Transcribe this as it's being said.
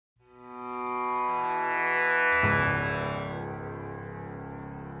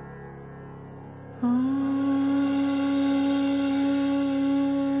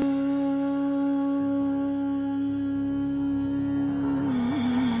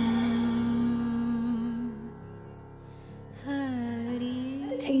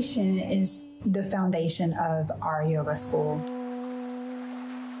Meditation is the foundation of our yoga school.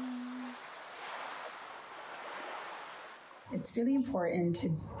 It's really important to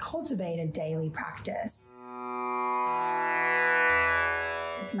cultivate a daily practice.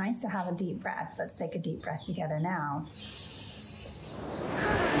 It's nice to have a deep breath. Let's take a deep breath together now. It's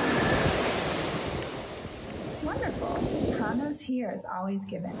wonderful. Prana's here. It's always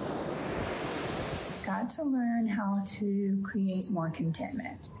given. We've got to learn how to create more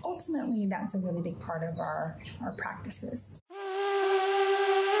contentment. Ultimately, that's a really big part of our practices.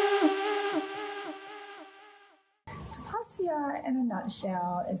 Tapasya, in a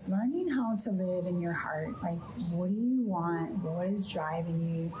nutshell, is learning how to live in your heart. Like, what do you want? What is driving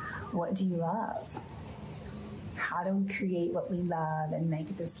you? What do you love? How do we create what we love and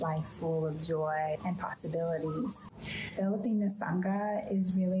make this life full of joy and possibilities? Developing the Sangha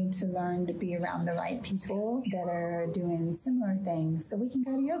is really to learn to be around the right people that are doing similar things. So we can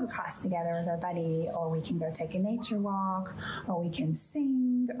go to yoga class together with our buddy, or we can go take a nature walk, or we can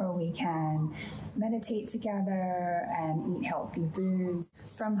sing, or we can meditate together and eat healthy foods.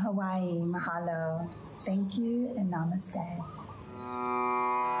 From Hawaii, mahalo. Thank you and namaste.